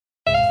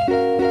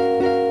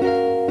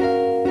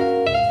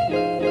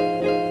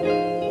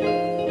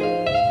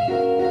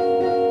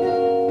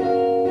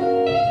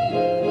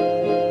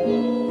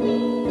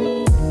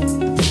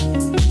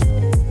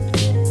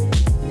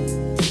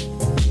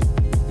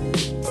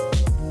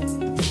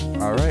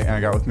All right, and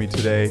I got with me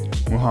today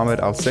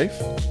Muhammad Al-Saif,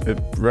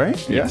 right?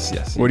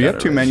 Yes. What are you up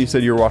to, man? You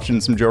said you were watching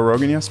some Joe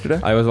Rogan yesterday?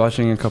 I was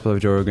watching a couple of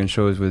Joe Rogan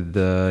shows with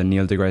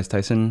Neil deGrasse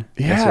Tyson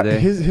yesterday.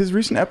 His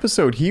recent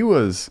episode, he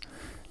was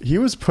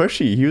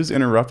pushy. He was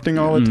interrupting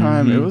all the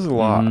time. It was a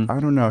lot.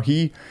 I don't know.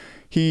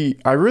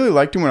 I really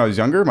liked him when I was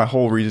younger. My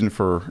whole reason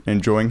for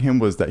enjoying him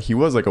was that he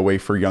was like a way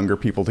for younger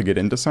people to get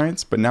into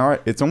science. But now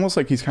it's almost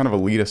like he's kind of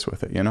elitist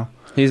with it, you know?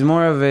 He's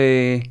more of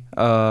a...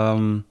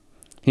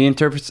 he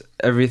interprets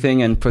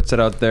everything and puts it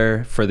out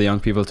there for the young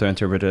people to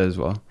interpret it as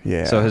well.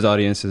 Yeah. So his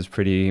audience is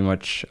pretty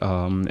much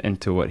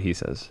into what he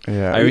says.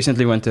 Yeah. I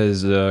recently went to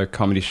his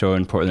comedy show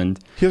in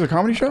Portland. He has a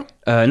comedy show?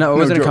 No, it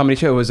wasn't a comedy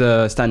show. It was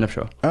a stand-up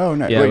show. Oh,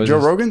 nice. Yeah, Wait, Joe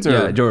Rogan's? Or?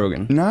 Yeah, Joe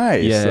Rogan.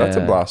 Nice. Yeah. That's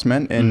a blast,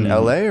 man. In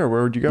LA, or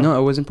where would you go? No,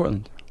 it was in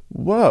Portland.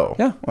 Whoa.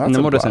 Yeah, well, in the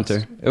Moda blast.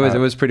 Center. It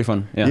was pretty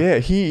fun. Yeah.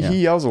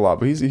 He yells a lot,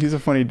 but he's a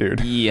funny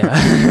dude. Yeah.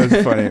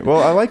 That's funny.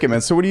 Well, I like it,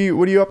 man. So what are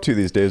you up to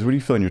these days? What are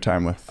you filling your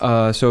time with?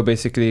 So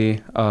basically,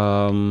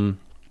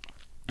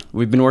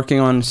 we've been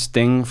working on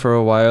Sting for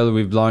a while.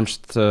 We've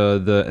launched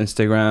the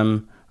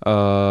Instagram,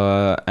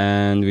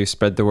 and we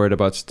spread the word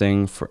about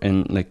Sting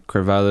in like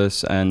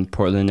Corvallis and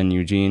Portland and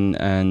Eugene,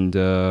 and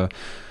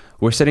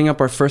we're setting up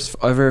our first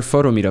ever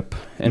photo meetup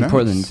in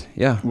Portland.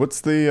 Yeah.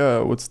 What's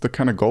the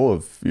kind of goal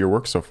of your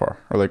work so far,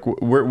 or like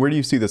where do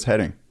you see this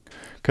heading?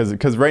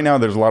 Because right now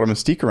there's a lot of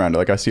mystique around it.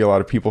 Like I see a lot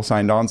of people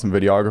signed on, some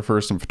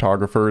videographers, some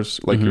photographers,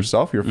 like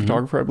yourself. You're a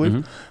photographer, I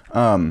believe.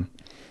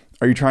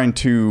 Are you trying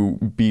to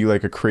be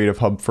like a creative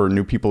hub for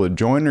new people to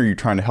join, or are you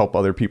trying to help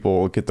other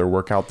people get their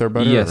work out there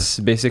better? Yes.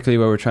 Basically,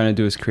 what we're trying to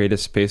do is create a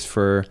space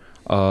for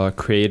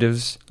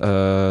creatives,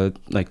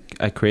 like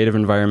a creative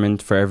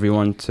environment for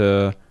everyone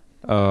to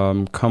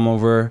come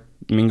over,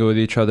 mingle with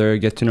each other,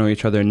 get to know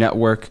each other,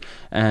 network,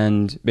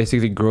 and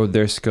basically grow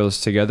their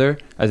skills together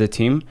as a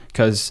team.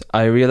 Because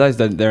we realized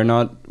that there are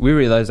not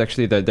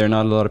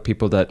a lot of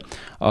people that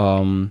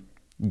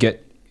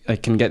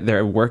can get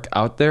their work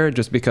out there,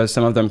 just because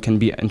some of them can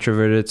be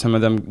introverted, some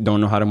of them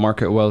don't know how to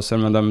market well,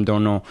 some of them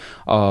don't know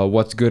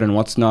what's good and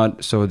what's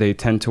not, so they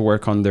tend to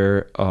work on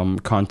their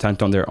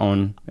content on their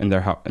own in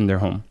their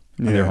home.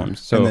 In their homes.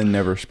 So, and then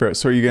never spread.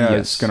 So are you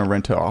gonna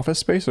rent an office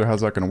space, or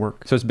how's that gonna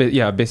work? So it's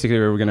basically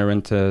we're gonna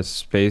rent a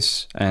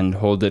space and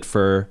hold it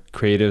for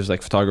creatives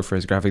like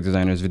photographers, graphic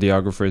designers,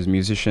 videographers,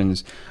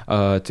 musicians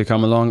to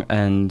come along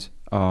and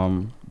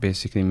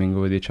basically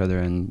mingle with each other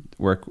and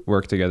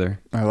work together.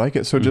 I like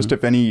it. So just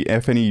if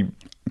any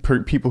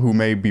people who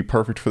may be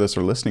perfect for this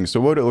are listening, so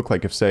what would it look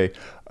like if, say,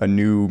 a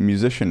new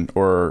musician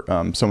or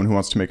someone who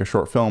wants to make a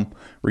short film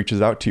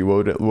reaches out to you?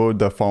 What would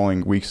the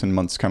following weeks and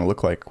months kind of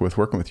look like with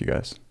working with you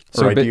guys?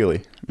 Or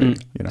ideally, you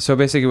know. So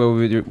basically,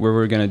 what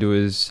we're gonna do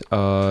is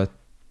have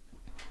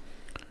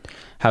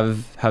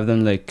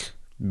them like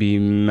be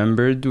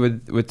membered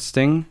with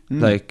Sting,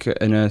 like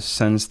in a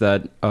sense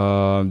that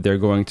they're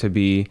going to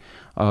be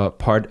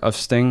part of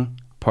Sting,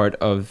 part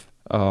of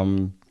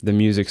the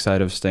music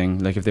side of Sting.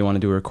 Like if they want to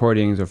do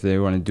recordings, or if they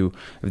want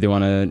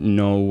to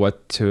know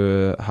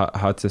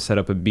how to set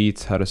up a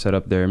beat, how to set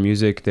up their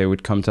music, they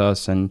would come to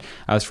us and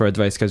ask for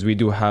advice, because we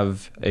do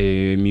have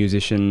a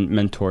musician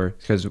mentor.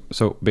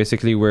 So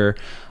basically we're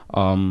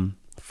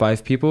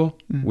 5 people.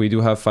 We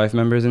do have 5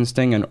 members in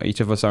Sting, and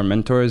each of us are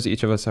mentors.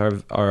 Each of us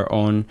have our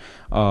own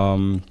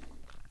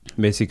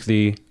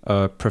basically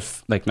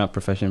not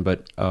profession,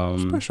 but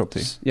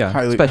specialty.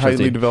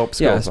 Highly developed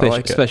skills. I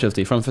like it.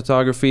 Specialty, from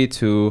photography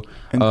to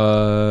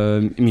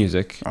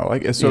music. I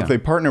like it. So if they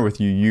partner with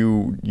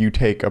you, you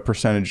take a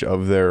percentage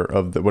of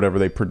whatever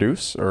they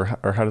produce, or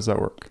how does that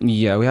work?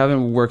 Yeah, we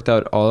haven't worked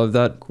out all of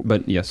that,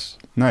 but yes.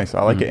 Nice.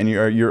 I like it. And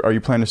are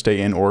you planning to stay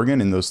in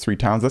Oregon, in those 3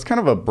 towns? That's kind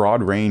of a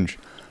broad range.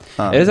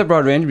 It is a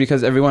broad range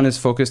because everyone is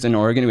focused in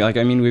Oregon.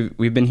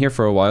 We've been here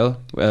for a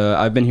while.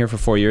 I've been here for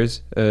 4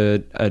 years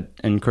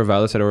in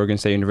Corvallis at Oregon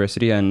State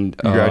University, and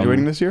you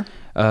graduating this year?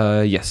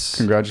 Yes.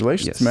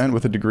 Congratulations, man!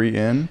 With a degree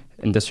in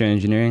industrial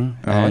engineering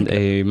and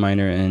a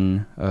minor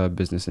in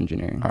business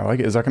engineering. I like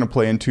it. Is that going to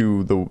play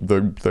into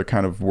the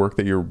kind of work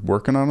that you're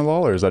working on at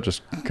all, or is that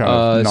just kind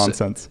of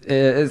nonsense?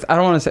 I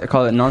don't want to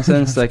call it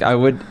nonsense. Like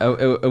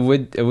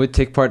it would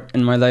take part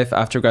in my life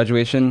after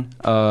graduation,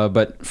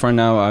 but for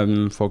now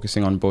I'm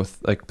focusing on both,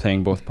 like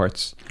playing both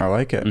parts. I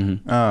like it.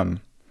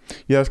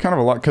 Yeah, it's kind of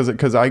a lot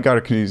because I got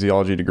a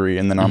kinesiology degree,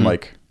 and then I'm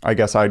like, I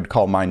guess I'd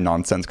call mine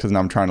nonsense because now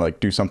I'm trying to like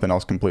do something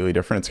else completely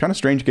different. It's kind of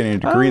strange getting a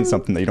degree in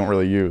something that you don't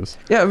really use.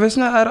 Yeah, but it's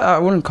not. I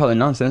wouldn't call it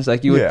nonsense.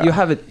 Like you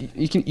have it.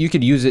 You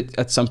could use it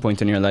at some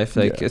point in your life.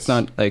 Like It's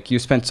not like you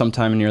spent some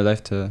time in your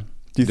life to.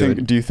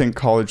 Do you think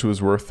college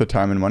was worth the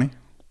time and money?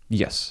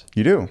 Yes.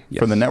 You do? Yes.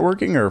 For the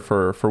networking, or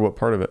for what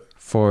part of it?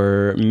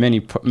 for many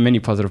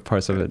positive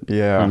parts of it.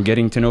 Yeah. From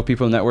getting to know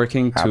people,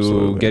 networking, to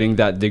Absolutely. getting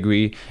that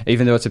degree.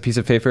 Even though it's a piece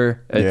of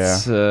paper,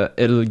 it's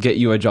it'll get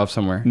you a job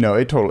somewhere. No,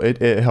 it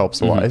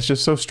helps a lot. Mhm. It's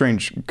just so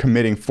strange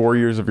committing 4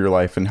 years of your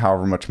life and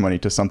however much money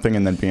to something,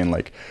 and then being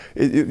like,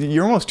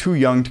 you're almost too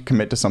young to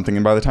commit to something.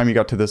 And by the time you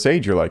got to this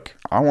age, you're like,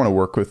 I want to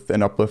work with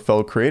and uplift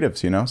fellow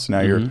creatives, you know? So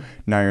now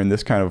you're in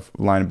this kind of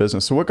line of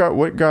business. So what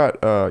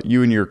got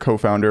you and your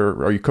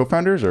co-founder, are you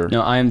co-founders or?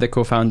 No, I am the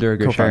co-founder.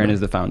 Co-founder. Sharon is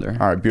the founder.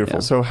 All right, beautiful.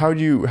 Yeah. So how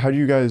do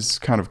you guys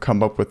kind of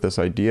come up with this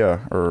idea,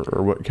 or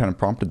what kind of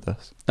prompted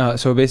this?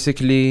 So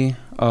basically,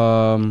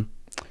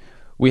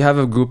 we have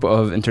a group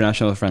of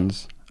international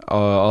friends.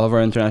 All of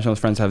our international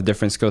friends have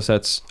different skill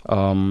sets,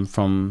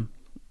 from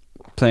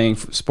playing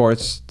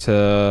sports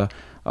to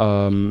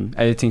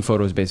editing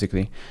photos,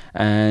 basically.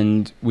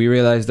 And we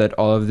realized that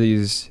all of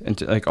these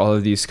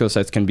skill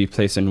sets can be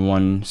placed in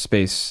one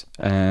space.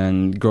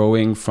 And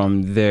growing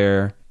from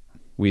there,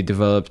 we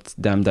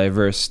developed Damn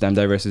Diverse. Damn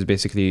Diverse is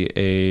basically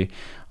a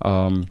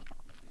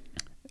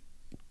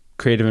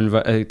creative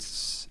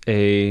it's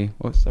a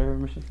what's our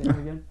mission thing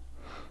again?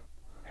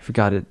 I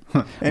forgot it.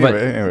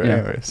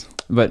 Anyways.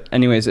 But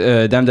anyways,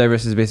 Damn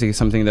Diverse is basically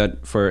something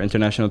that for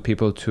international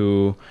people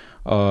to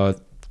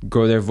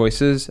grow their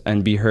voices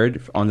and be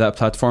heard on that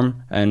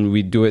platform, and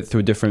we do it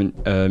through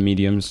different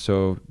mediums.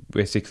 So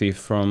basically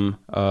from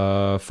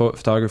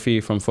photography,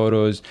 from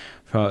photos,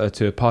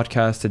 to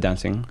podcasts, to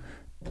dancing.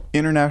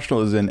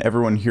 International is in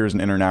everyone here is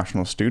an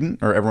international student,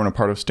 or everyone a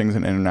part of Sting's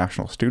an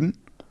international student?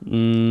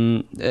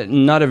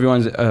 Not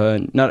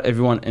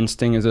everyone in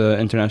Sting is an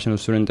international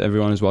student.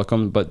 Everyone is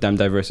welcome, but Damn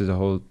Diverse is a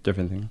whole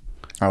different thing.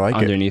 I like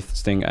underneath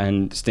Sting,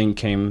 and Sting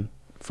came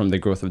from the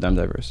growth of Damn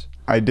Diverse.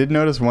 I did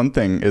notice one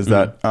thing is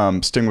that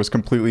Sting was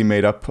completely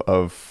made up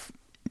of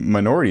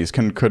minorities.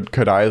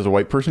 Could I, as a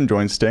white person,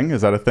 join Sting?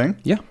 Is that a thing?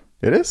 Yeah.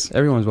 It is?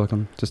 Everyone's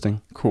welcome to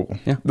Sting. Cool.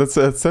 Yeah. That's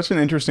such an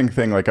interesting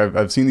thing. Like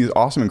I've seen these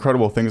awesome,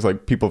 incredible things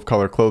like people of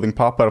color clothing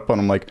pop up, and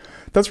I'm like,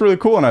 that's really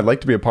cool, and I'd like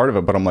to be a part of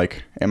it. But I'm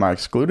like, am I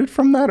excluded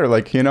from that? Or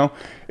like, you know,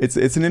 it's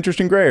an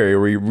interesting gray area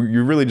where you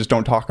really just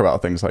don't talk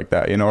about things like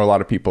that. You know, a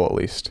lot of people at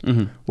least.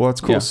 Mm-hmm. Well,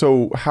 that's cool. Yeah.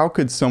 So how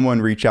could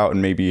someone reach out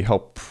and maybe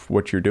help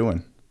what you're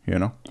doing? You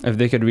know, if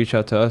they could reach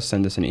out to us,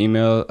 send us an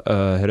email,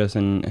 hit us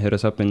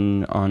up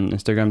on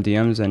Instagram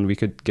DMs, and we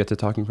could get to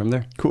talking from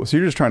there. Cool. So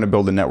you're just trying to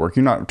build a network.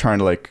 You're not trying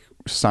to like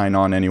sign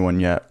on anyone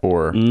yet,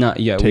 or not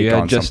yet. Take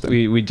on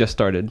something. We just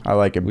started. I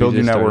like it. Build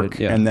your network,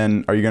 and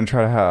then are you going to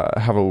try to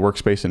have a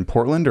workspace in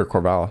Portland or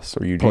Corvallis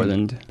or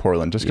Eugene?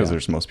 Portland, just because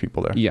there's most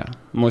people there. Yeah,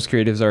 most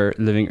creatives are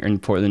living in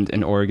Portland,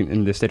 in Oregon,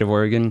 in the state of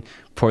Oregon.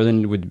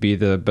 Portland would be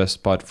the best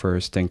spot for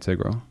Sting to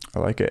grow. I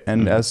like it.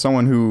 And as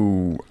someone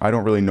who I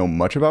don't really know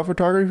much about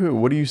photography,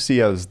 what do you see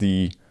as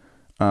the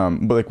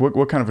but like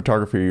what kind of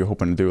photography are you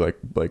hoping to do?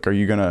 Like are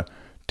you gonna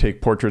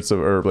take portraits of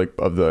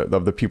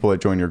the people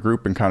that join your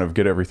group and kind of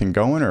get everything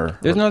going, or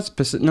there's no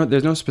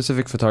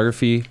specific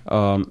photography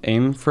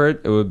aim for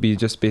it. It would be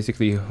just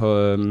basically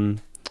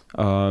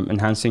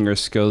enhancing your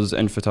skills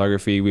in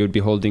photography. We would be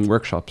holding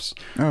workshops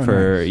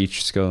for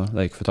each skill,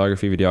 like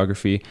photography,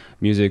 videography,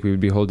 music. We would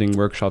be holding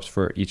workshops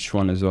for each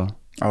one as well.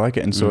 I like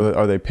it. And so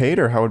are they paid,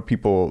 or how would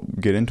people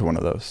get into one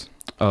of those?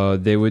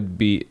 They would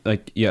be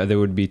they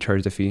would be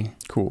charged a fee.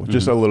 Cool.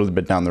 Just a little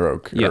bit down the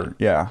road.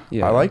 Yeah.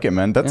 I like it,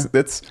 man.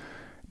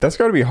 That's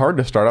got to be hard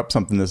to start up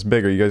something this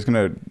big. Are you guys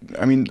gonna?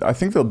 I mean, I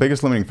think the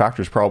biggest limiting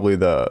factor is probably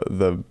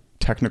the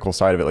technical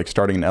side of it, like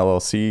starting an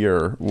LLC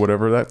or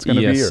whatever that's going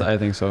to be. Yes, I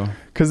think so.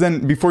 Because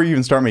then before you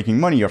even start making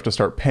money, you have to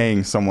start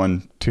paying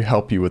someone to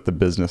help you with the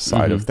business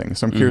side of things.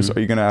 So I'm curious, are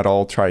you going to at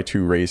all try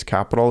to raise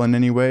capital in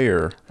any way,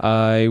 or?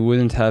 I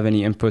wouldn't have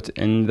any input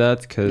in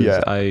that because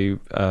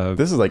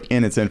this is like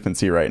in its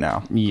infancy right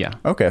now. Yeah.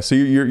 Okay, so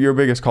your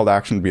biggest call to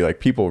action would be like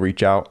people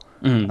reach out.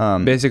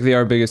 Basically,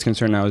 our biggest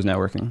concern now is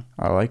networking.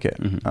 I like it.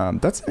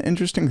 That's an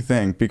interesting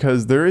thing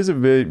because there's a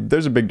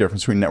big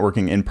difference between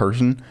networking in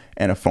person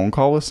and a phone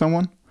call with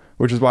someone,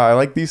 which is why I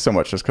like these so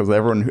much, just because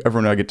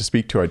everyone I get to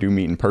speak to, I do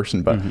meet in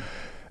person. But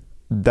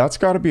that's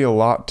got to be a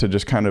lot to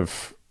just kind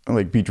of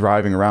like be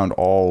driving around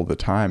all the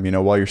time, you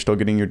know, while you're still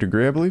getting your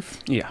degree, I believe.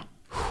 Yeah.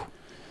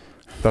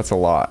 That's a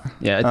lot.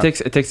 Yeah,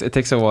 it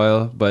takes a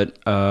while, but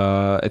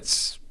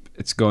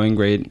it's going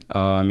great.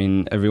 I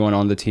mean, everyone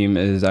on the team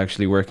is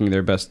actually working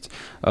their best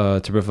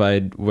to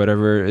provide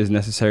whatever is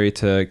necessary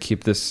to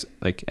keep this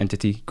like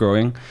entity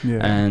growing.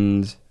 Yeah.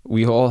 And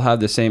we all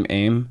have the same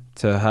aim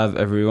to have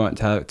everyone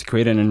to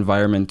create an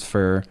environment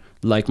for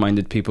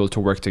like-minded people to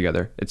work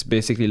together. It's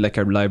basically like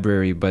a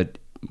library, but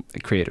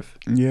creative.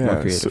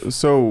 Yeah.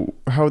 So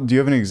how do you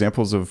have any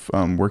examples of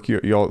work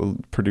y'all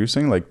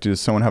producing? Like, does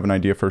someone have an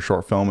idea for a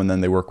short film and then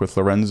they work with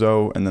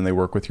Lorenzo and then they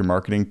work with your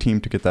marketing team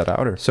to get that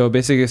out? Or so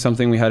basically,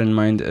 something we had in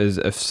mind is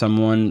if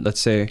someone, let's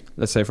say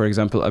for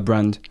example, a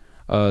brand,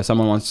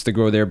 someone wants to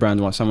grow their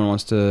brand, someone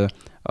wants to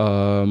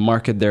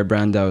market their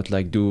brand out,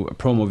 like do a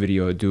promo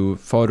video, do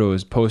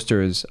photos,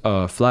 posters,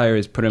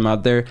 flyers, put them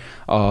out there.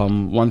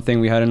 One thing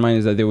we had in mind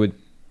is that they would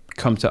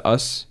come to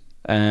us.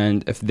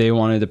 And if they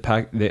wanted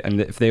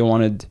if they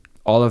wanted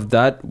all of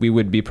that, we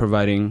would be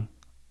providing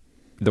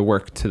the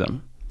work to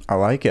them. I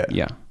like it.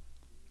 Yeah.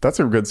 That's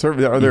a good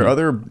service. Are there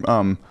other,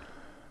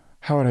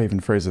 how would I even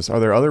phrase this? Are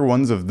there other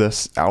ones of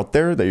this out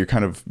there that you're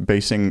kind of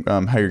basing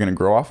how you're going to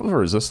grow off of?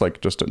 Or is this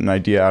like just an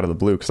idea out of the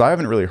blue? Because I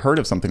haven't really heard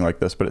of something like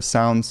this, but it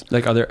sounds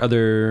like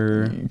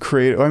other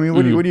creative. I mean,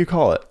 what do you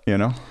call it? You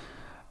know,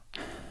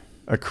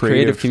 a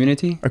creative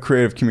community. A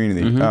creative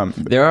community.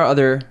 There are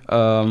other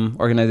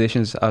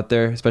organizations out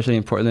there, especially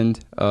in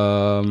Portland,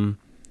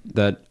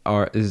 that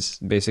is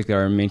basically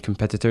our main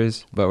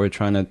competitors. But we're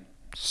trying to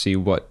see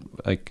what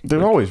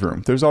there's always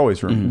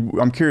room.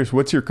 I'm curious,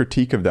 what's your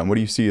critique of them? What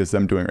do you see as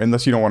them doing,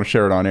 unless you don't want to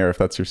share it on air if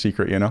that's your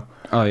secret, you know?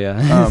 Oh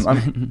yeah.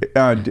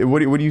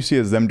 What do you see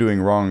as them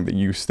doing wrong that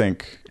you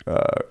think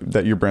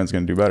that your brand's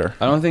going to do better?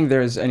 I don't think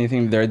there's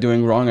anything they're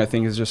doing wrong. I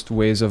think it's just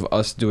ways of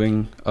us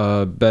doing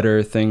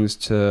better things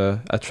to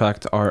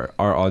attract our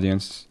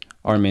audience,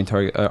 our main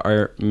target,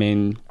 our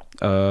main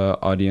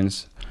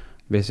audience.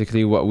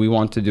 Basically what we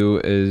want to do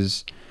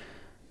is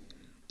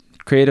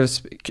create a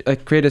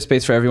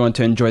space for everyone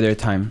to enjoy their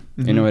time.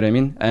 You know what I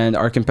mean? And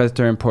our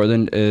competitor in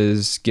Portland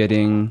is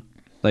getting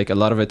like a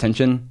lot of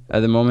attention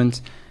at the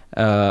moment,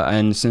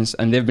 and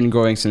they've been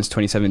growing since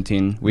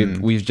 2017.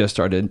 We've just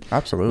started.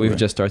 Absolutely, we've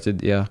just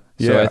started. Yeah.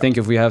 So I think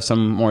if we have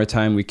some more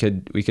time, we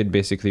could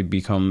basically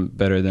become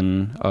better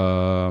than.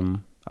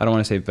 I don't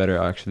want to say better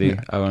actually.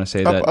 Yeah. I want to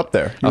say up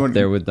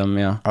there with them.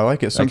 Yeah, I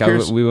like it. So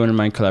we wouldn't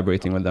mind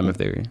collaborating with them if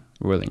they're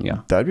willing. Yeah,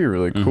 that'd be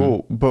really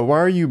cool. But why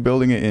are you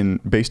building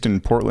it based in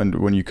Portland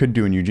when you could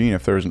do in Eugene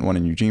if there isn't one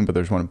in Eugene, but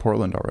there's one in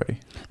Portland already?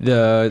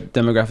 The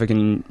demographic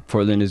in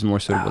Portland is more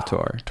suitable to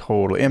our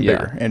totally and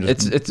bigger. And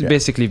it's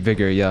basically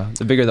bigger. Yeah,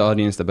 the bigger the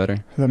audience, the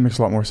better. That makes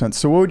a lot more sense.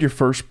 So what would your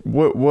first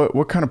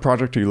what kind of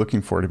project are you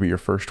looking for to be your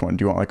first one?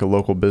 Do you want like a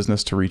local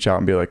business to reach out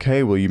and be like,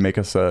 hey, will you make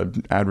us a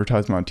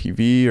advertisement on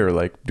TV or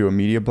like do a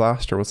media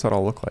blast, or what's that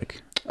all look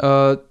like?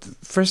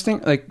 First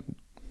thing, like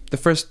the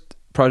first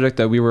project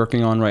that we're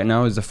working on right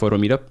now is the photo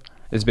meetup.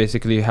 It's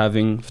basically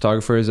having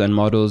photographers and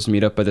models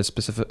meet up at a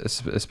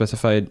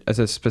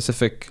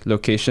specific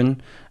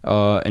location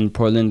in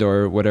Portland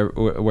or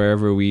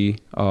wherever we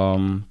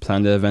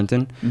plan the event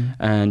in,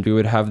 and we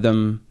would have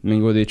them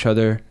mingle with each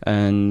other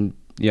and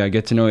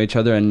get to know each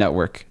other and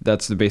network.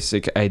 That's the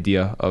basic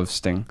idea of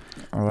Sting.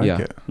 I like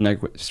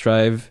it.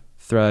 Strive,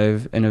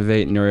 thrive,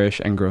 innovate,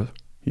 nourish, and grow.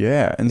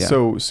 Yeah, and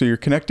so you're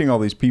connecting all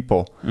these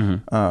people,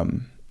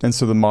 and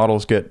so the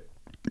models get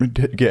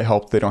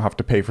help. They don't have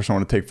to pay for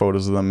someone to take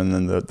photos of them, and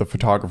then the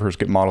photographers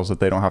get models that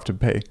they don't have to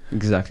pay.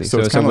 Exactly. So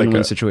it's kind of like a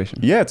win-win situation.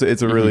 Yeah,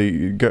 it's a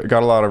really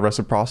got a lot of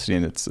reciprocity,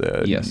 and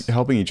it's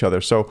helping each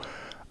other. So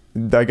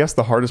I guess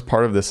the hardest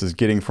part of this is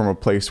getting from a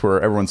place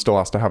where everyone still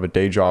has to have a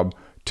day job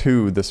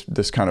to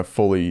this kind of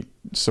fully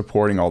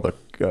supporting all the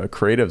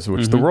creatives,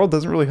 which the world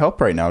doesn't really help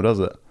right now,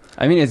 does it?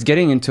 I mean, it's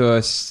getting into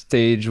a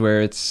stage where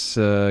it's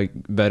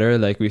better.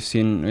 Like we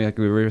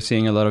were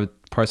seeing a lot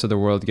of parts of the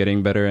world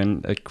getting better,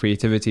 and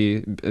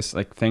creativity is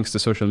like thanks to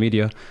social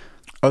media.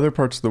 Other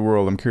parts of the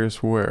world, I'm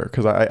curious where,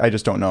 because I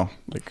just don't know.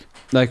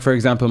 Like for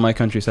example, my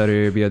country, Saudi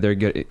Arabia, they're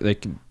getting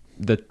like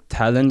the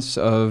talents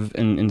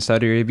in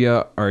Saudi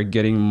Arabia are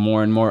getting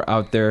more and more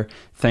out there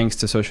thanks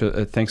to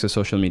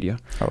social media.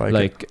 I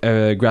like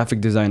it.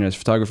 Graphic designers,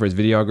 photographers,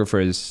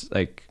 videographers,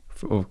 like.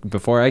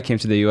 Before I came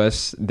to the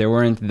US, they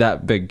weren't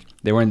that big.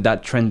 They weren't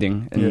that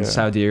trending in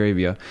Saudi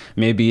Arabia.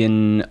 Maybe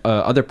in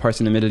other parts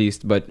in the Middle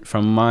East, but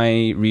from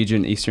my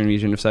region, eastern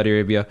region of Saudi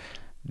Arabia,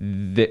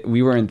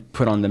 we weren't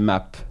put on the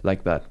map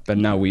like that. But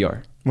now we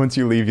are. Once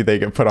you leave, they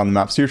get put on the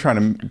map. So you're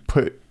trying to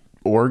put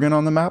Oregon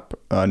on the map,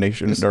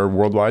 nation or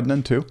worldwide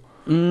then too?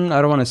 I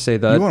don't want to say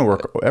that. You want to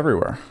work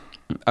everywhere.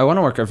 I want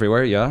to work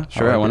everywhere. Yeah,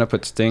 sure. I want to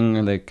put Sting.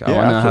 I want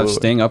to have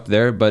Sting up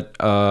there, but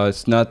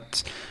it's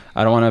not.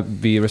 I don't want to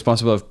be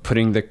responsible of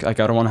putting I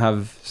don't want to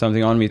have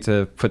something on me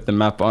to put the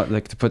map on,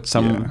 to put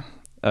to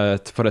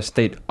put a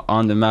state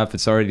on the map.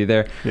 It's already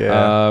there.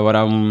 What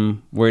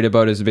I'm worried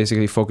about is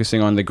basically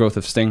focusing on the growth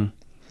of Sting.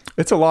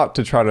 It's a lot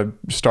to try to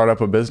start up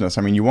a business.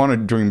 I mean, you want to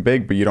dream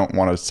big, but you don't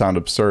want to sound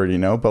absurd, you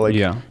know? But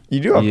you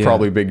do have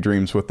probably big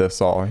dreams with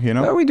this all, you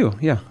know? We do.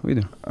 Yeah, we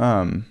do.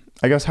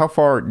 I guess how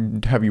far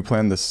have you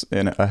planned this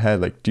ahead?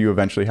 Like, do you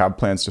eventually have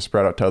plans to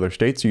spread out to other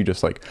states? Or you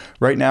just like,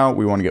 right now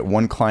we want to get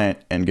one client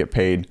and get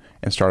paid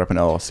and start up an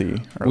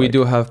LLC? We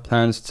do have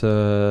plans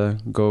to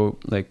go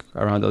like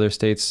around other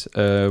states.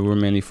 We're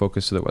mainly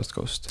focused to the West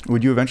Coast.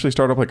 Would you eventually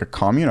start up like a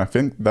commune? I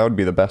think that would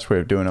be the best way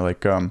of doing it.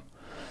 Like,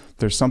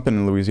 there's something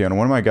in Louisiana.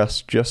 One of my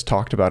guests just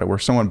talked about it where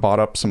someone bought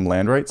up some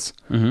land rights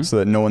so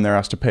that no one there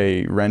has to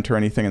pay rent or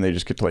anything, and they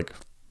just get to like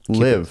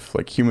live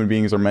like human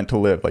beings are meant to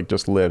live, like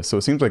just live. So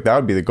it seems like that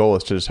would be the goal,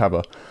 is to just have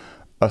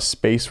a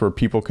space where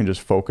people can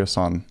just focus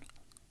on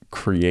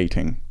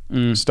creating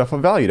stuff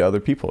of value to other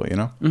people, you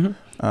know?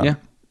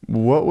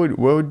 What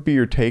would be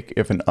your take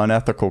if an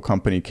unethical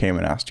company came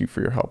and asked you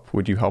for your help?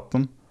 Would you help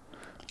them?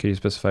 Can you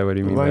specify what do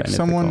you mean like by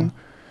unethical?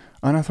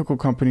 Unethical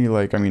company,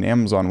 like, I mean,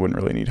 Amazon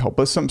wouldn't really need help,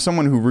 but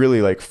someone who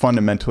really like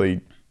fundamentally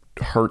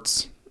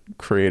hurts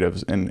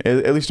creatives, and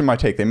at least in my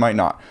take, they might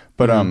not,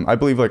 but I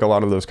believe like a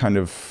lot of those kind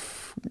of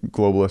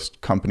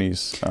globalist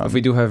companies. If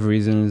we do have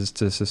reasons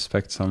to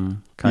suspect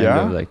some kind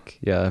of like,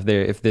 if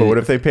they. But what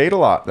if they paid a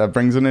lot? That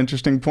brings an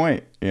interesting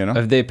point. You know,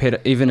 if they paid a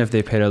lot, even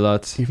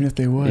if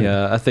they would,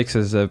 ethics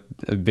is a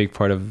big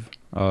part of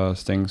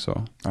Sting.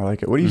 So I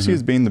like it. What do you see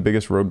as being the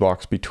biggest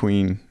roadblocks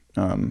between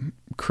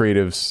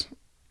creatives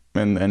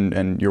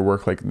and your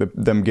work, like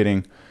them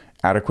getting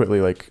adequately,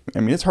 like, I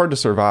mean, it's hard to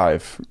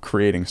survive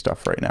creating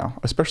stuff right now,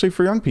 especially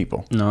for young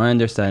people. No, I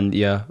understand.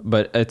 Yeah,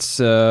 but it's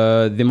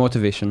the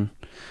motivation.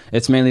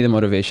 It's mainly the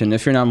motivation.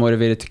 If you're not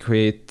motivated to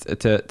create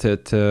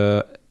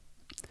to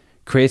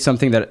create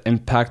something that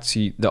impacts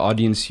the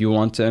audience you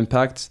want to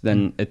impact,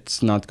 then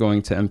it's not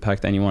going to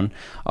impact anyone.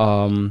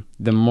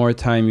 The more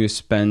time you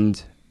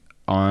spend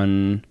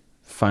on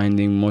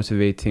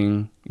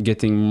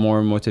getting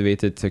more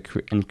motivated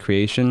in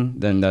creation,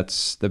 then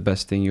that's the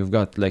best thing you've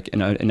got. Like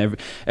in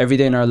every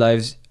day in our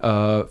lives,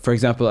 for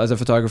example, as a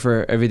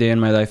photographer, every day in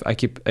my life, I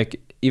keep, like,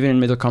 even in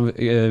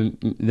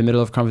the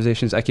middle of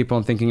conversations, I keep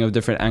on thinking of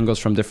different angles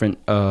from different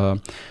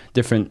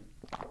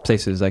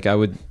places. Like I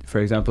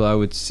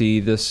would see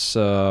this.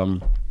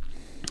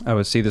 I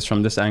would see this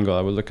from this angle.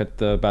 I would look at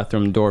the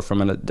bathroom door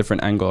from a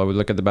different angle. I would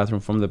look at the bathroom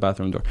from the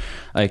bathroom door.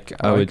 Like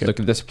I would look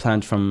at this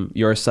plant from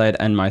your side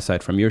and my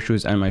side, from your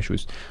shoes and my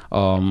shoes.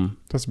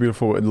 That's a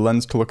beautiful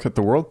lens to look at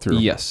the world through.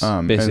 Yes,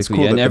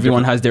 basically. And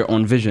everyone has their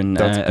own vision.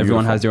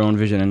 Everyone has their own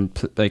vision,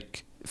 and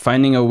like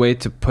finding a way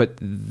to put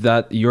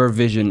your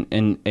vision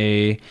in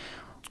a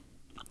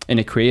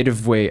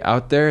creative way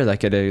out there,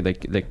 like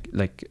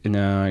in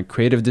a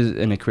creative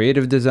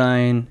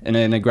design, in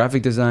a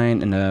graphic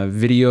design, in a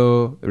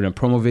video, in a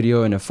promo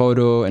video, in a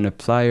photo, in a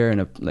flyer, in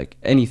a, like,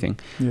 anything.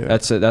 Yeah.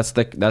 That's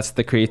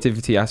the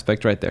creativity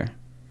aspect right there.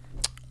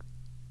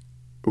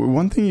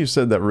 One thing you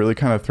said that really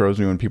kind of throws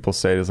me when people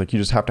say it is, like, you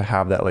just have to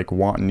have that, like,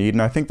 want and need,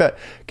 and I think that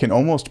can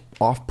almost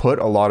off-put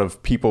a lot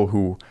of people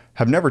who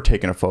have never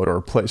taken a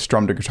photo or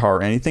strummed a guitar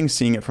or anything.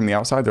 Seeing it from the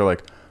outside, they're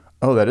like,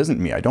 oh, that isn't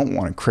me. I don't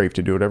want to crave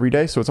to do it every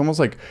day. So it's almost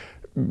like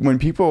when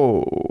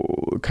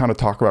people kind of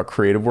talk about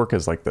creative work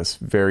as like this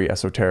very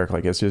esoteric,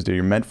 like it's just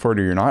you're meant for it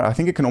or you're not, I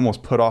think it can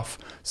almost put off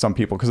some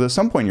people, because at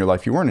some point in your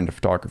life you weren't into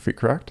photography,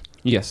 correct?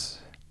 Yes.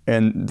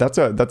 And that's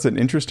an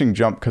interesting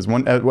jump, because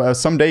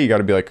someday you got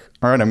to be like,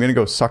 all right, I'm going to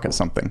go suck at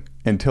something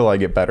until I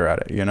get better at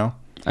it, you know?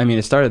 I mean,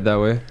 it started that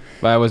way,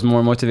 but I was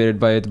more motivated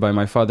by it by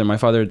my father. My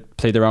father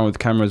played around with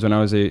cameras when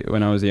I was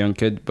a young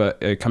kid,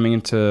 but coming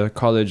into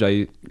college,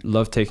 I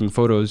loved taking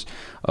photos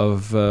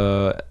of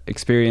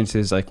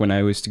experiences, like when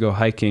I used to go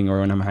hiking or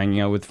when I'm hanging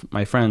out with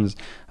my friends,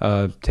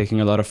 taking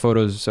a lot of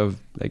photos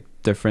of like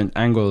different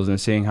angles and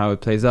seeing how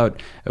it plays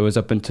out. It was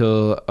up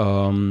until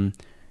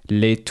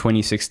late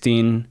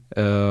 2016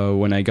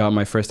 when I got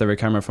my first ever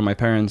camera from my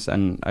parents,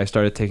 and I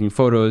started taking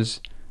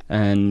photos.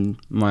 And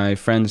my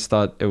friends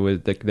thought it was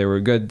like they were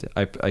good.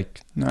 I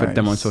put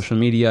them on social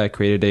media. I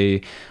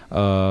created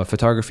a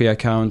photography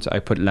account. I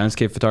put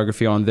landscape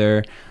photography on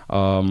there.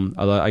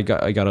 I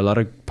got a lot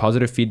of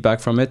positive feedback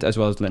from it, as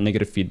well as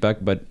negative feedback.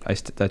 But I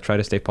try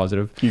to stay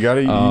positive. You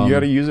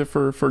gotta use it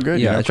for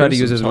good. Yeah, I try to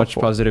use as much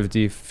positive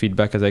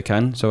feedback as I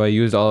can. So I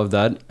used all of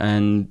that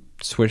and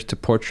switched to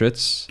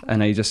portraits,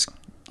 and I just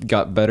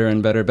got better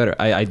and better.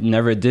 I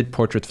never did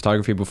portrait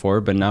photography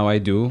before, but now I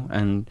do,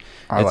 and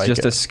it's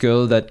just a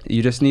skill that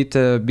you just need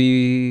to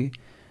be.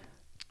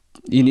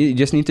 You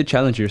just need to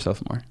challenge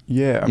yourself more.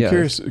 Yeah, I'm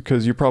curious,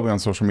 because you're probably on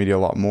social media a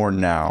lot more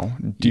now.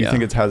 Do you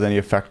think it has any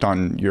effect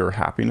on your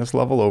happiness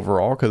level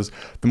overall? Because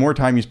the more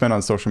time you spend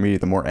on social media,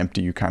 the more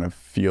empty you kind of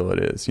feel it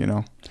is, you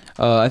know?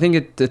 I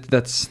think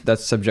that's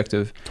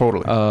subjective.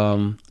 Totally.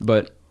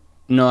 But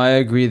no, I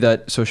agree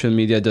that social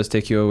media does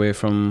take you away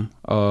from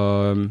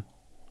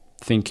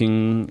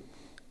thinking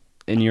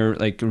in your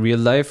like real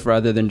life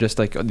rather than just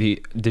like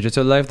the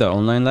digital life, the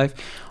online life.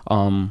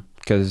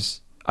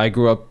 Because I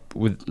grew up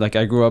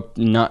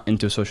not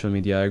into social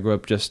media. I grew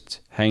up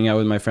just hanging out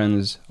with my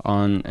friends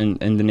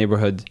in the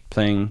neighborhood,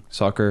 playing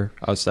soccer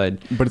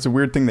outside. But it's a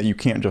weird thing that you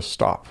can't just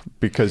stop,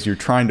 because you're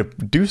trying to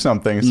do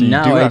something, so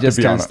now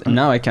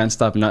I can't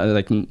stop.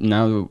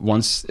 Now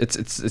once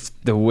it's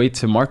the way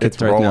to market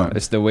now.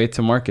 It's the way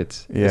to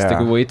market. Yeah. It's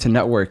the way to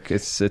network.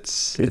 It's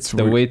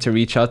the way to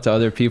reach out to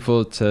other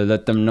people, to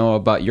let them know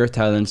about your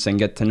talents and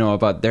get to know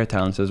about their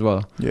talents as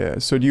well. Yeah.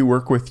 So do you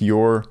work with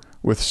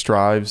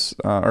Sting's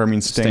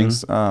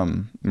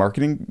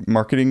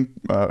marketing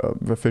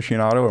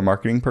aficionado or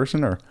marketing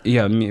person, or?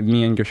 Yeah,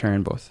 me and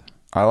Gersharian both.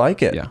 I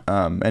like it. Yeah.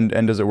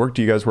 And does it work?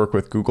 Do you guys work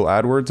with Google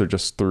AdWords, or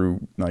just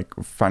through like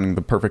finding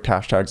the perfect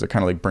hashtags that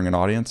kind of like bring an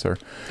audience, or?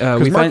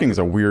 Because marketing is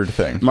a weird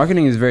thing.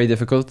 Marketing is very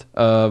difficult,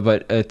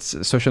 but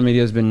social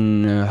media has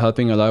been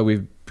helping a lot.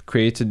 We've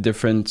created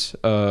different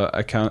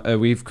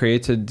we've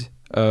created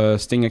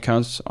Sting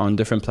accounts on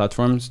different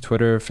platforms: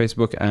 Twitter,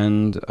 Facebook,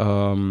 and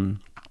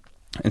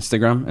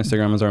Instagram.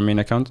 Instagram is our main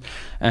account,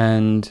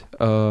 and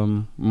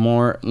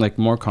more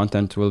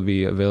content will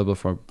be available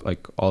for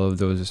like all of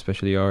those,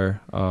 especially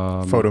our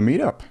photo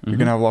meetup. You're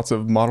gonna have lots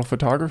of model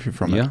photography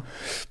from it. Yeah.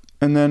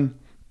 And then,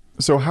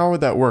 so how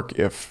would that work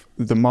if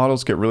the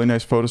models get really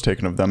nice photos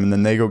taken of them, and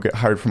then they go get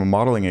hired from a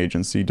modeling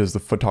agency. Does the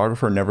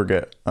photographer never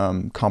get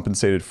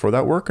compensated for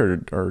that work,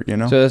 or you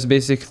know? So that's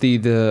basically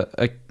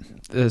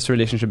this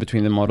relationship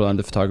between the model and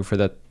the photographer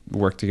that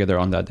work together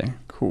on that day.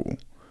 Cool.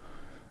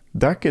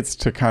 That gets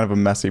to kind of a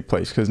messy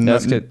place because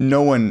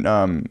no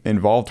one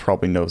involved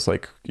probably knows,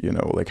 like, you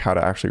know, like how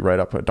to actually write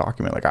up a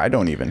document. Like I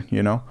don't even,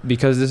 you know,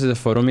 because this is a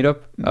photo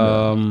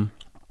meetup.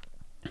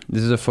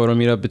 This is a photo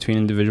meetup between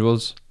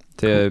individuals,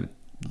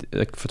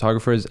 like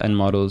photographers and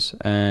models.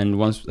 And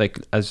once, like,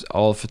 as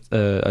all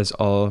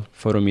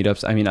photo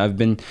meetups, I mean, I've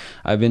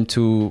been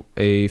to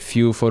a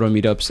few photo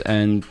meetups,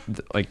 and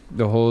like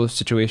the whole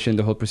situation,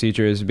 the whole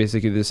procedure is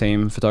basically the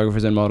same.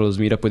 Photographers and models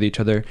meet up with each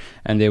other,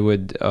 and they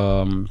would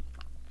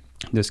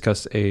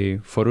discuss a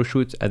photo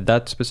shoot at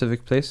that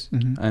specific place,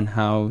 and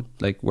how,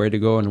 like, where to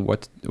go and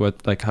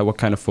what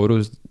kind of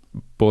photos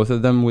both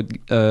of them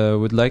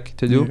would like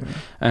to do,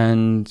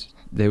 and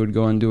they would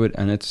go and do it,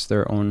 and it's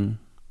their own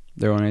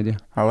idea.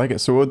 I like it.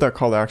 So what would that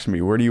call to action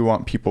be? Where do you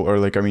want people, or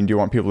like, I mean, do you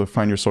want people to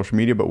find your social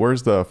media, but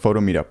where's the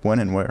photo meetup? When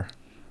and where?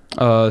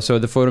 So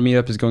the photo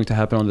meetup is going to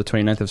happen on the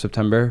 29th of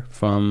September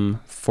from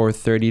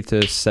 4:30 to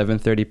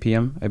 7:30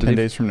 p.m. I believe.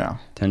 10 days from now.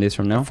 10 days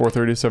from now. 4:30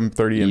 to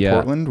 7:30 in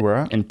Portland. Where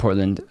at? In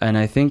Portland, and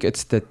I think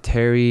it's the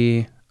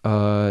Terry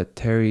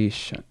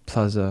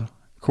Plaza.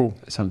 Cool.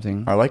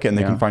 Something. I like it, and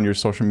they can find your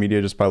social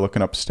media just by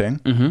looking up Sting.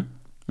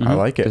 I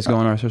like it. Just go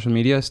on our social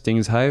media,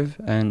 Sting's Hive,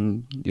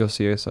 and you'll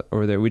see us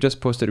over there. We just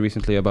posted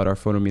recently about our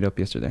photo meetup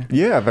yesterday.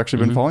 Yeah, I've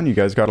actually been following you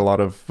guys. Got a lot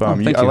of.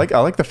 I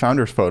like the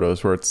founders'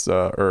 photos where it's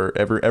or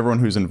everyone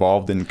who's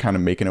involved in kind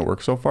of making it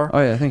work so far.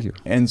 Oh yeah, thank you.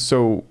 And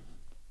so,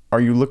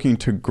 are you looking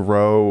to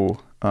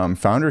grow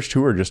founders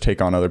too, or just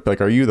take on other?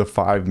 Like, are you the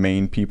 5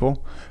 main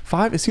people?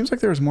 5? It seems like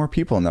there was more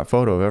people in that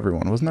photo of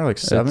everyone. Wasn't there like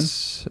 7?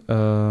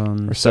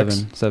 Or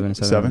 7.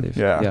 7.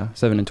 Yeah,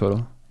 7 in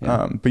total.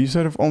 Yeah. But you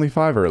said of only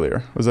 5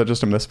 earlier. Was that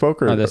just a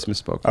misspoke? Or? Oh, that's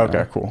misspoke.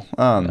 Okay, cool.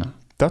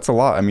 That's a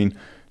lot. I mean,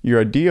 your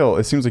ideal,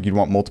 it seems like you'd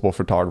want multiple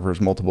photographers,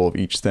 multiple of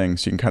each thing,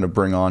 so you can kind of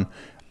bring on.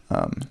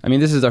 I mean,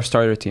 this is our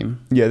starter team.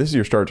 Yeah, this is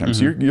your starter team.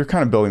 So you're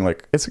kind of building,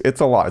 like,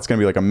 it's a lot. It's going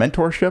to be like a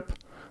mentorship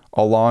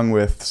along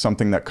with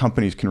something that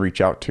companies can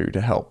reach out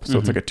to help. So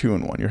it's like a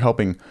 2-in-1. You're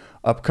helping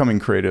upcoming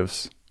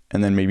creatives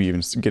and then maybe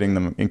even getting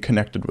them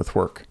connected with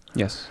work.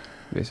 Yes,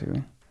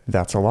 basically.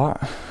 That's a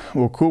lot.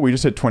 Well, cool. We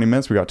just hit 20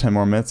 minutes. We got 10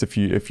 more minutes. If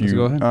you Let's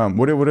go ahead.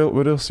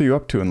 What else are you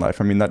up to in life?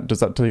 I mean, does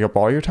that take up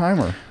all your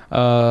time, or?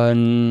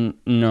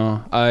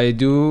 No. I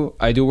do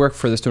work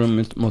for the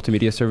Student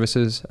Multimedia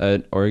Services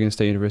at Oregon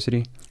State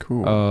University.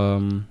 Cool.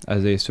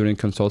 As a student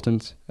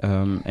consultant,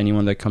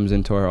 anyone that comes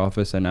into our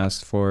office and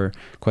asks for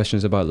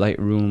questions about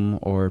Lightroom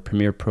or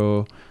Premiere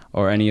Pro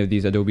or any of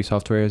these Adobe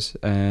softwares,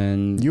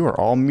 and you are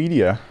all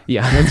media.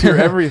 Yeah, that's your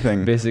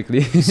everything,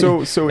 basically.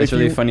 So it's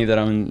really funny that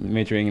I'm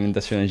majoring in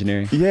industrial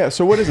engineering. Yeah.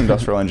 So what is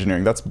industrial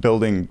engineering? That's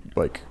building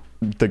like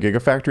the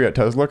Gigafactory at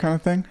Tesla kind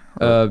of thing,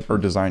 or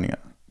designing it.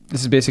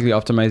 This is basically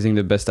optimizing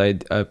the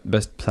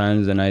best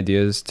plans and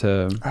ideas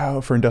to.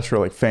 For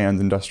industrial, like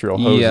fans, industrial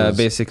hoses. Yeah,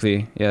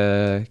 basically.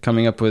 Yeah,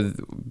 coming up with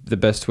the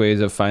best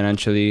ways of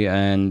financially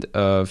and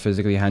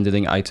physically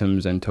handling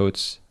items and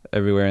totes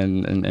everywhere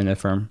in a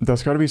firm.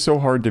 That's got to be so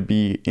hard to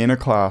be in a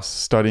class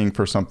studying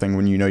for something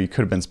when you know you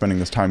could have been spending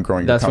this time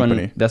growing your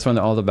company. That's when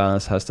all the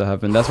balance has to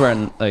happen. That's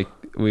where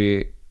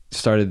we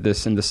started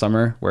this in the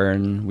summer, where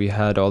we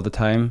had all the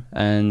time,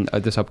 and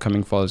this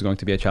upcoming fall is going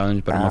to be a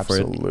challenge, but I'm up for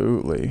it.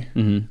 Absolutely.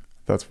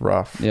 That's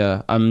rough.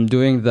 Yeah, I'm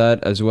doing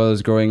that as well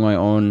as growing my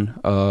own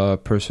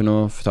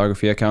personal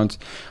photography account.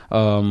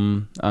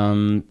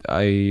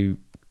 I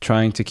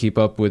trying to keep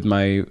up with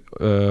my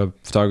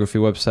photography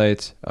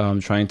website.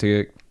 Trying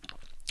to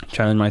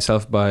challenge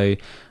myself by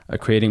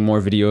creating more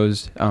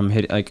videos.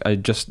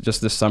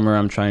 Just this summer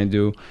I'm trying to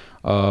do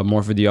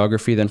more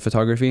videography than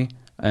photography,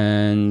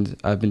 and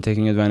I've been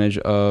taking advantage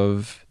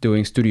of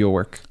doing studio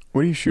work.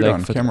 What do you shoot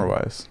on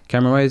camera-wise?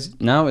 Camera-wise,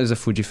 now is a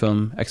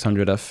Fujifilm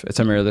X100F. It's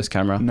a mirrorless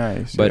camera.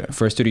 Nice. But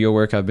for studio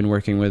work, I've been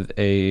working with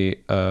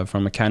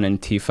from a Canon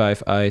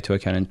T5i to a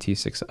Canon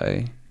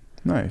T6i.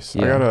 Nice.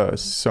 Yeah. I got a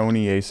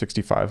Sony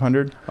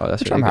A6500. Oh,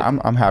 that's really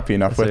good. I'm happy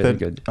enough with really it.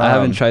 Good. I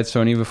haven't tried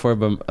Sony before,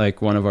 but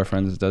like one of our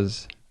friends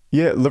does.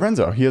 Yeah,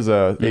 Lorenzo. He has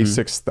a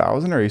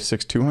A6000 or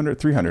A6200,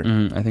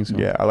 300. I think so.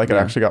 Yeah, I like it. I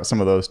actually got some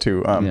of those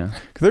too. Because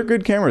they're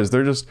good cameras.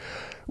 They're just,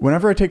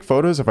 whenever I take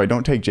photos, if I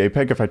don't take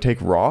JPEG, if I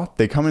take RAW,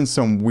 they come in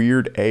some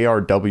weird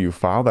ARW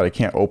file that I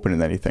can't open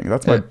in anything.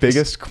 That's my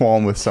biggest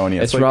qualm with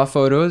Sony. It's like, raw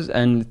photos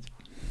and...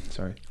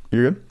 Sorry.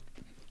 You're good?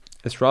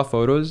 It's raw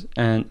photos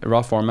and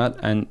raw format,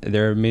 and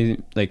they're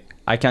amazing. Like,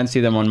 I can't see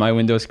them on my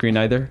Windows screen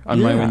either,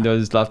 on my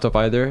Windows laptop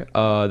either.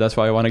 That's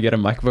why I want to get a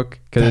MacBook,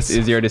 because it's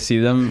easier to see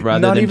them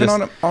rather than just...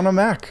 Not even on a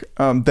Mac.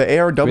 The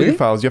ARW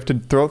files, you have to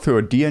throw it through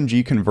a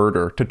DNG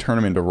converter to turn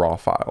them into raw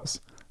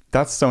files.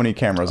 That's Sony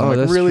cameras. I'm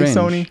like, really,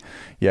 strange. Sony?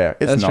 Yeah,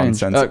 it's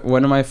nonsense.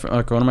 One of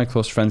my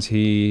close friends,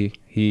 he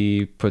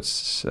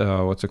puts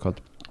what's it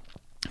called?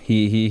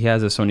 He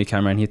has a Sony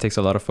camera, and he takes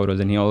a lot of photos,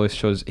 and he always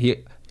shows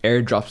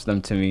airdrops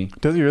them to me.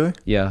 Does he really?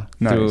 Yeah,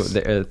 Nice. through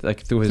the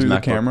through his Through the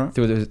MacBook, camera?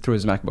 through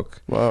his MacBook.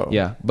 Whoa.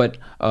 Yeah, but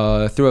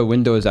through a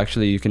Windows,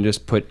 actually, you can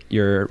just put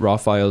your raw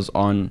files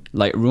on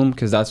Lightroom,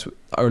 because that's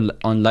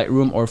on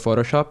Lightroom or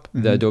Photoshop,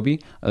 the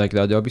Adobe, like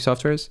the Adobe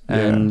softwares,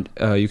 and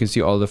you can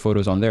see all the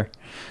photos on there.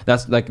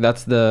 That's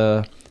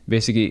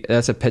basically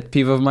that's a pet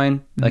peeve of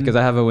mine, like, because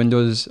I have a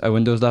Windows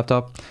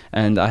laptop,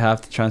 and I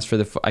have to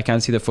transfer I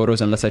can't see the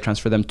photos unless I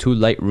transfer them to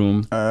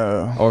Lightroom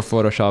or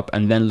Photoshop,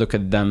 and then look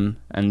at them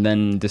and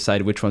then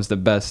decide which one's the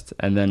best,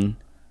 and then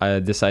I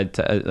decide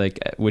to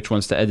which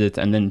ones to edit,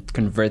 and then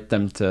convert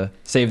them to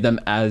save them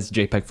as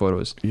JPEG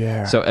photos.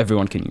 Yeah. So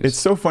everyone can use. It's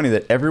so funny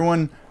that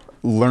everyone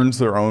learns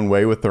their own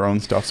way with their own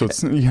stuff. So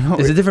it's, you know,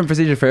 it's a different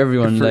procedure for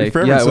everyone. for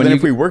everyone. Yeah, so then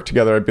if we work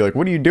together, I'd be like,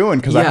 what are you doing?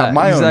 Because I have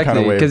my own kind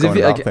of way of going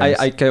about things.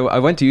 I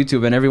went to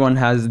YouTube, and everyone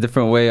has a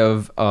different way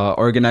of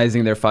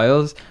organizing their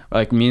files.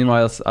 Like,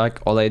 meanwhile,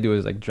 all I do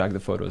is like drag the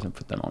photos and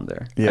put them on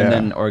there, and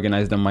then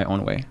organize them my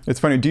own way.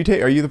 It's funny.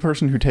 Are you the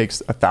person who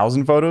takes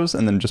 1,000 photos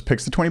and then just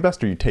picks the 20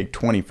 best, or you take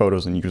 20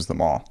 photos and use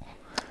them all?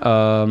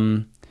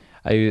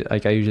 I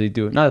usually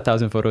do not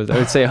 1,000 photos. I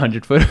would say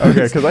 100 photos.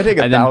 Okay, because I take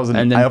 1,000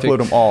 and I upload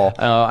them all.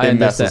 I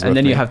understand. And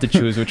then you have to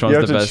choose which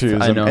one's the best.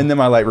 I know. And then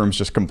my Lightroom's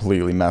just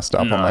completely messed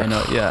up. No, I'm like, I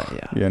know. Yeah.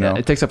 You know,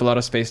 it takes up a lot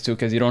of space too,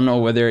 because you don't know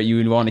whether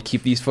you want to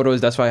keep these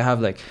photos. That's why I have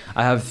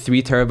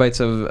 3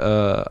 terabytes of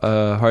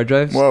hard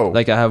drives. Whoa.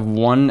 Like, I have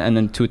 1 and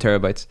then 2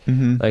 terabytes,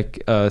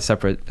 like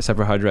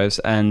separate hard drives,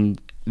 and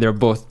they're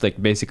both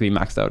like basically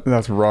maxed out.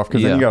 That's rough,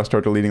 because then you gotta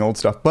start deleting old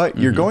stuff. But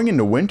you're going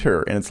into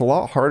winter, and it's a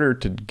lot harder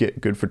to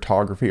get good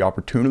photography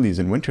opportunities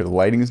in winter. The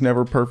lighting is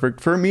never perfect,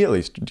 for me at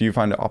least. Do you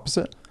find it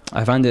opposite?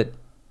 I find it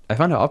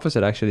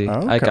opposite, actually.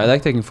 Oh, okay. I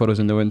like taking photos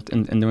in the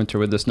winter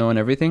with the snow and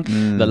everything.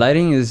 The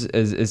lighting is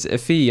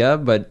iffy, yeah,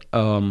 but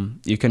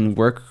you can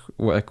work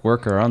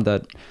around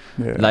that.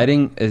 Yeah.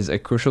 Lighting is a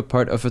crucial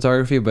part of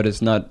photography, but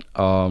it's not.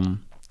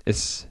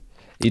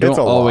 You don't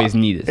always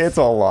need it. It's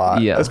a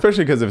lot. Yeah.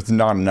 Especially because if it's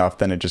not enough,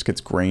 then it just gets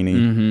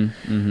grainy.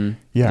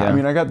 Yeah. I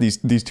mean, I got these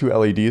 2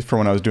 LEDs for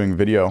when I was doing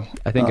video.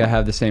 I think I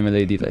have the same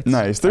LED lights.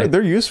 Nice.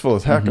 They're useful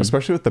as heck,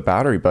 especially with the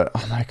battery. But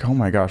I'm like, oh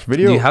my gosh,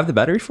 video. Do you have the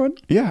battery for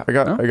it? Yeah, I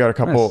got a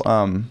couple.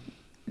 Nice.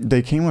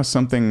 They came with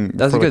something.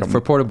 That's good for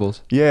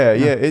portables. Yeah.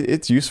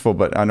 It's useful,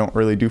 but I don't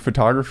really do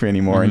photography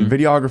anymore. And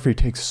videography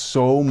takes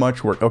so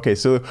much work. Okay,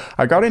 so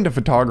I got into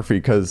photography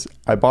because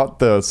I bought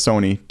the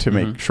Sony to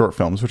make short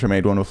films, which I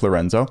made one with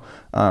Lorenzo.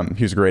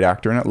 He's a great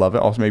actor in it. Love it.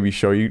 I'll maybe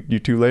show you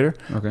 2 later.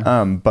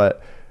 Okay.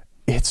 But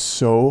it's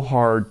so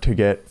hard to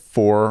get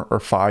 4 or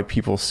 5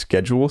 people's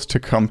schedules to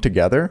come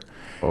together.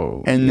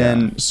 Oh. And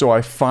then, so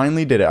I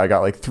finally did it. I got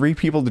like 3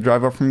 people to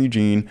drive up from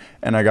Eugene,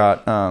 and I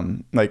got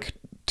like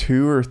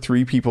 2 or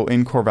 3 people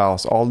in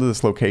Corvallis, all to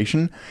this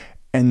location.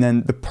 And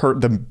then the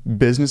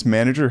business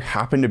manager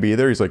happened to be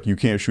there. He's like, you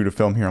can't shoot a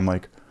film here. I'm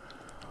like,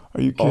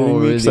 are you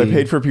kidding me? Because I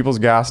paid for people's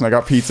gas and I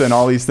got pizza and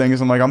all these things.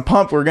 I'm like, I'm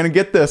pumped. We're going to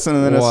get this. And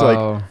then it's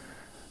like,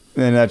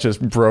 and that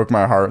just broke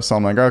my heart. So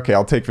I'm like, okay,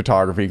 I'll take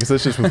photography, because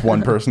it's just with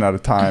one person at a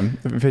time.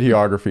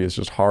 Videography is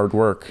just hard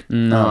work.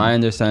 No, I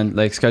understand.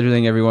 Like,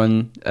 scheduling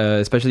everyone,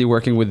 especially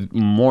working with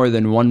more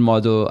than one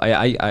model.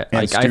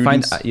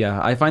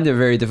 I find it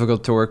very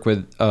difficult to work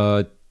with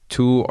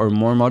 2 or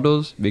more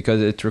models,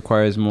 because it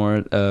requires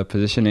more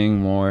positioning,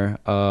 more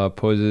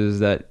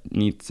poses that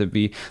need to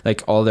be,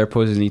 like, all their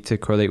poses need to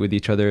correlate with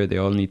each other. They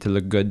all need to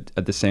look good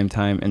at the same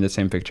time in the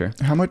same picture.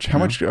 How much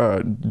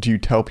do you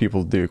tell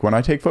people to do? When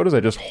I take photos, I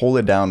just hold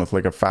it down with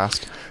like a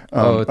fast.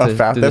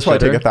 That's why I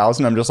take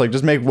 1,000. I'm just like,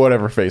 just make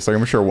whatever face. Like,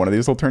 I'm sure one of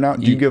these will turn out.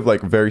 Do you give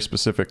like very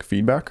specific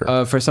feedback?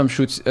 Or? For some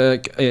shoots,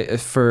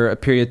 for a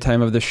period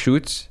time of the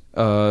shoots.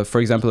 For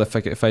example,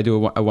 if I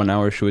do a 1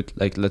 hour shoot,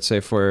 like let's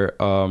say for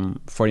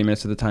 40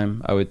 minutes of the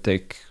time, I would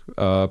take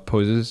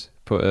poses.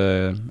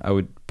 I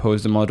would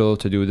pose the model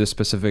to do this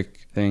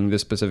specific thing,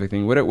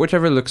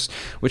 whichever looks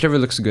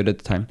good at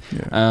the time.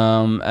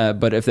 Yeah.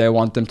 But if I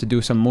want them to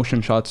do some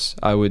motion shots,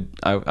 I would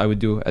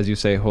do, as you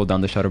say, hold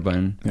down the shutter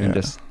button and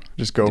just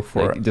go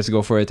for it. Just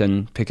go for it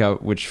and pick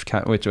out which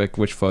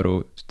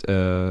photo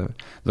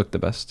looked the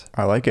best.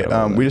 I like it.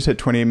 We just hit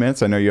 28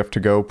 minutes. I know you have to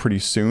go pretty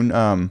soon.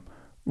 How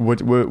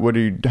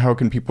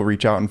can people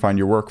reach out and find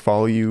your work,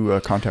 follow you,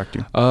 contact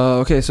you?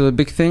 Okay, so the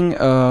big thing,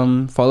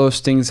 follow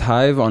Stings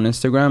Hive on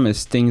Instagram. Is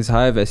Stings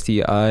Hive,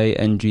 STINGSHIVE.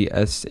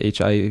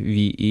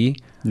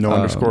 No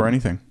underscore or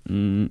anything.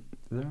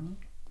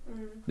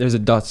 There's a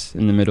dot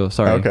in the middle.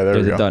 Sorry. Okay,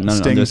 there's a dot. No,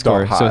 Stings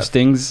underscore. Hive. So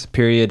Stings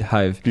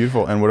Hive.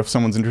 Beautiful. And what if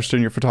someone's interested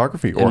in your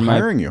photography or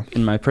hiring you?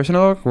 In my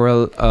personal work,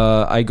 well,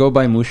 I go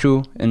by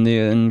Mushu in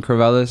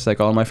Corvallis. Like,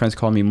 all my friends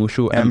call me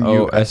Mushu.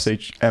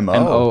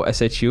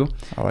 MOSHU.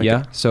 I like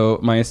it. So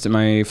my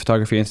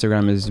photography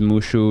Instagram is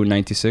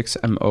Mushu96.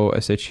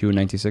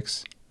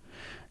 MOSHU96.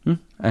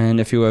 And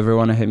if you ever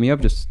want to hit me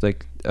up, just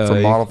like for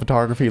model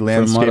photography,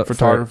 landscape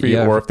photography,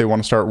 or if they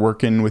want to start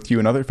working with you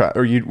and other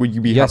would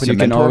you be happy to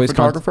mentor a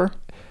photographer?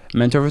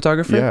 mentor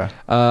photographer. Yeah.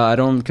 I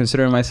don't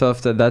consider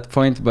myself at that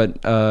point, but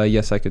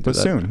yes, I could do But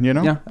that. soon, you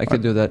know? Yeah, I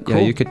could do that. Cool.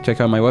 Yeah, you could check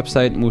out my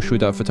website,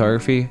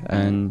 mushu.photography,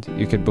 and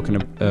you could book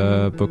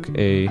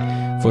a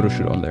photo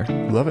shoot on there.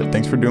 Love it.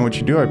 Thanks for doing what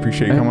you do. I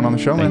appreciate you coming on the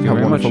show, man. Thank you Have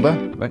a very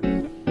wonderful much. day.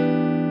 Bye.